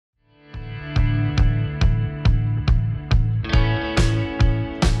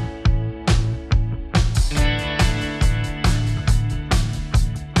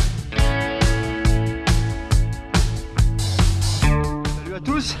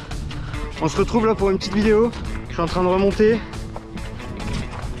On se retrouve là pour une petite vidéo. Je suis en train de remonter.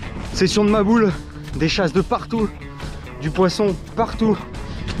 Session de ma boule, des chasses de partout, du poisson partout,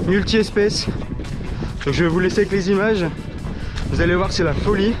 multi-espèces. Donc je vais vous laisser avec les images. Vous allez voir, c'est la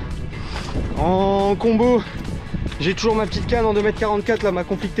folie. En combo, j'ai toujours ma petite canne en 2,44 m là, ma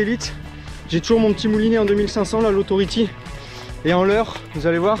Conflict Elite. J'ai toujours mon petit Moulinet en 2500 là, l'Authority. Et en leurre, vous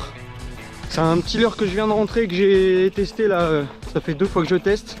allez voir, c'est un petit leurre que je viens de rentrer, que j'ai testé là, ça fait 2 fois que je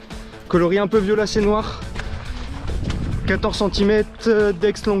teste. Coloris un peu violacé noir. 14 cm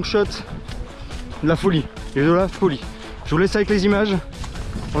d'ex long shot. De la folie. Et de la folie. Je vous laisse avec les images.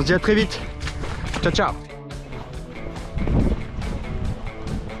 On se dit à très vite. Ciao ciao.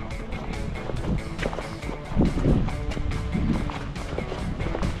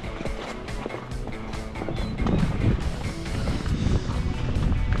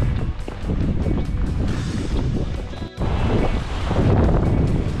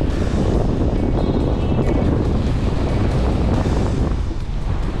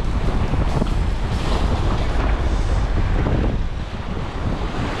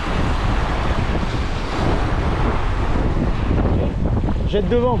 Jette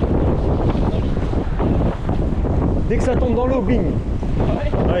devant. Dès que ça tombe dans l'eau, bing.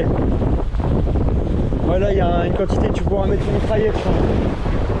 Ouais. Ouais, là il y a une quantité, tu pourras mettre une mitraillette, je pense.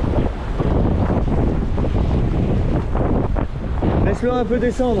 Laisse-le un peu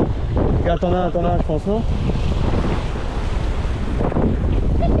descendre. Regarde, t'en as un, je pense, non?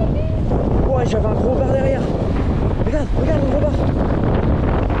 Ouais, j'avais un gros bar derrière. Regarde le gros bar.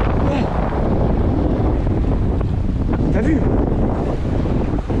 Ouais. T'as vu?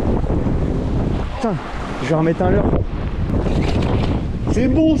 Putain, je vais remettre un leurre. C'est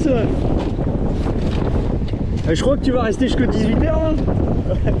bon ça. Je crois que tu vas rester jusque 18 h hein.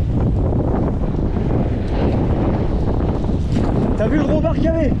 T'as vu le gros bar qu'il y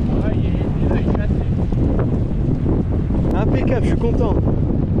avait? Ouais, il est impeccable, je suis content.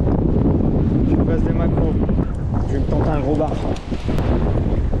 Je passe des macros. Je vais me tenter un gros bar.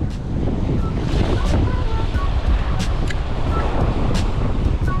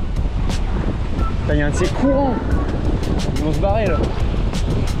 Il y a un de ces courants. Ils vont se barrer là.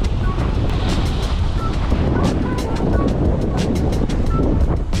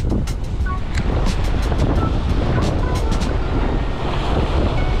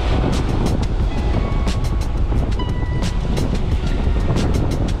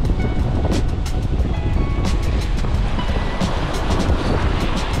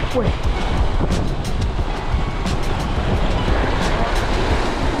 Ouais.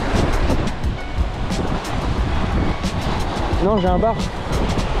 Non, j'ai un bar.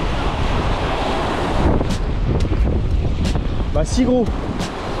 Bah si gros.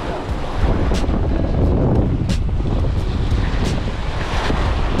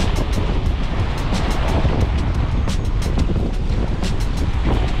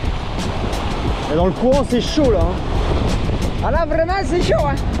 Et dans le courant c'est chaud là. Hein. Ah là vraiment c'est chaud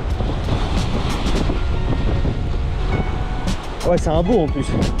hein. Ouais, c'est un beau en plus.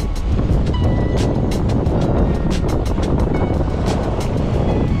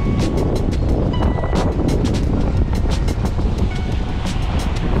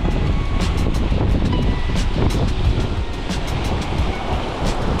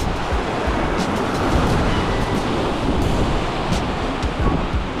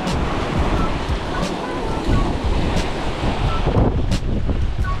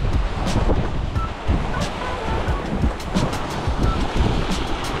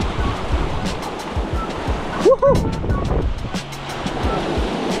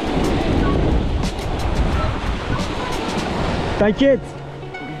 T'inquiète.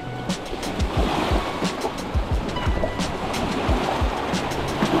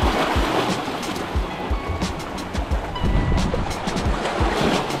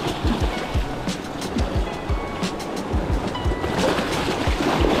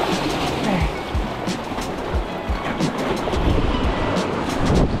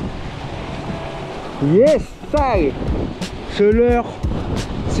 Yes, ça y est. Ce leurre,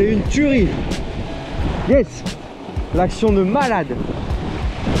 c'est une tuerie. Yes. L'action de malade.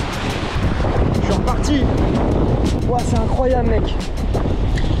 Je suis reparti. Wow, c'est incroyable mec.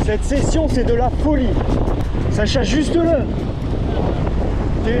 Cette session c'est de la folie. Ça chasse juste là.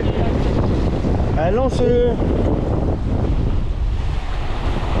 Elle lance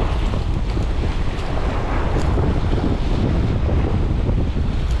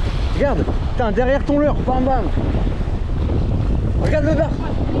regarde, putain, derrière ton leurre, bam bam. Regarde le bar.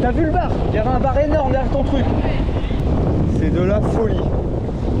 T'as vu le bar? Il y avait un bar énorme derrière ton truc. C'est de la folie.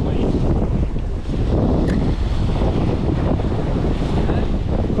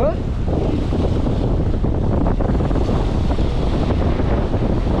 Quoi?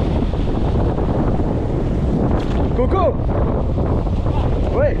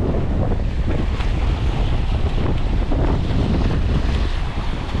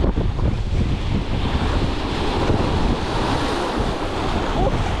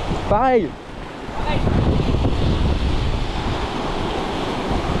 Pareil.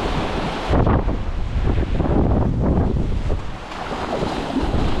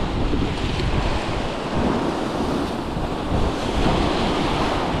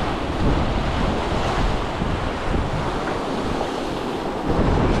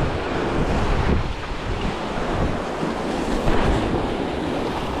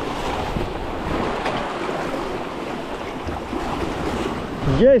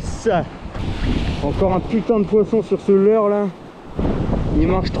 Yes! Encore un putain de poisson sur ce leurre là. Il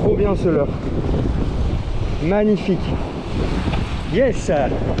marche trop bien ce leurre. Magnifique. Yes!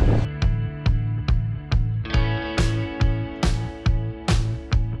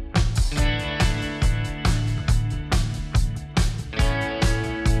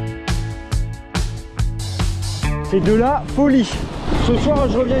 C'est de la folie. Ce soir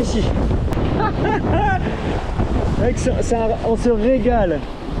je reviens ici. Mec, on se régale.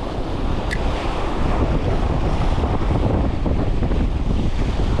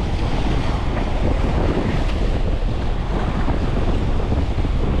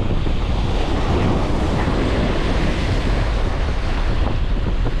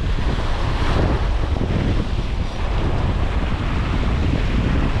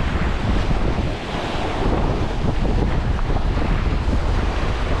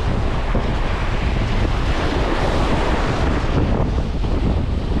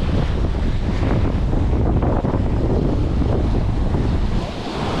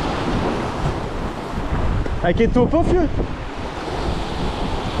 Avec les topos, vieux.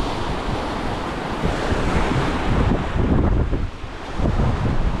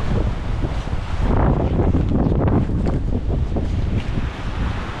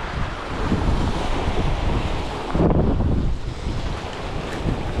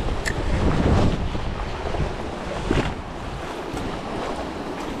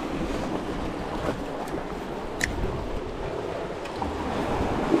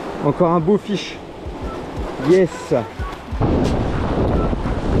 Encore un beau fiche. Yes.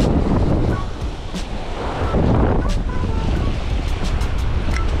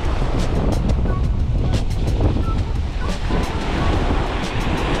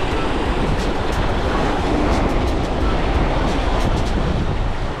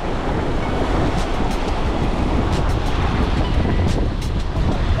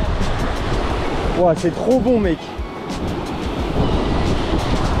 Wow, c'est trop bon, mec.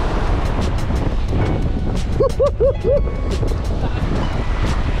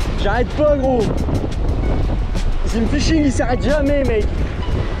 J'arrête pas, gros. C'est le fishing, il s'arrête jamais, mec.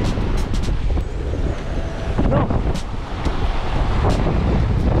 Non.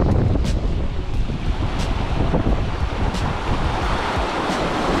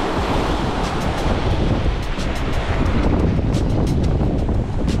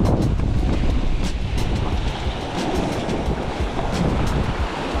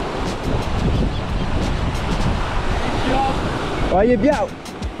 Oh, il est bien.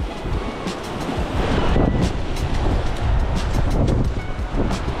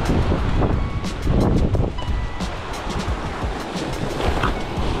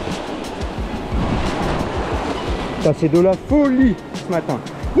 Ça, c'est de la folie ce matin.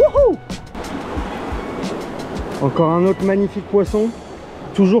 Wouhou! Encore un autre magnifique poisson.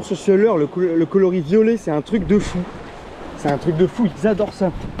 Toujours sur ce leurre, le coloris violet, c'est un truc de fou. C'est un truc de fou, ils adorent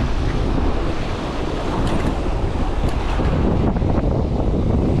ça.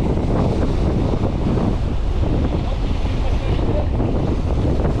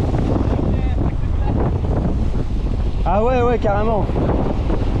 Ah ouais, carrément.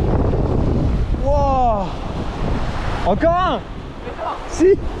 Wow. Encore un.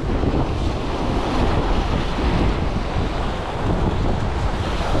 Si.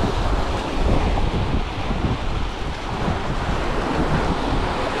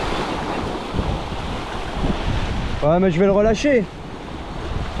 Ouais, mais je vais le relâcher.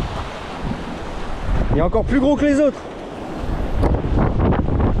 Il est encore plus gros que les autres.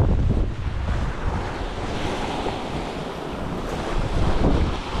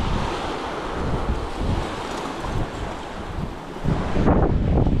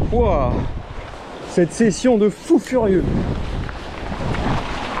 Wow. Cette session de fou furieux.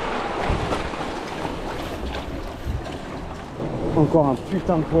 Encore un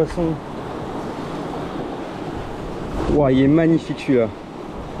putain de poisson. Wow, il est magnifique celui-là.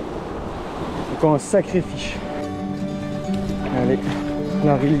 Encore un sacré fiche. Allez,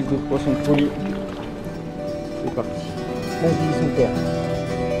 la release de poisson de folie. C'est parti. Vas-y, son père.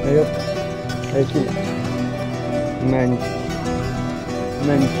 Allez hop. Avec il. Magnifique.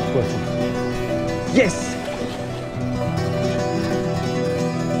 Magnifique poisson. Yes!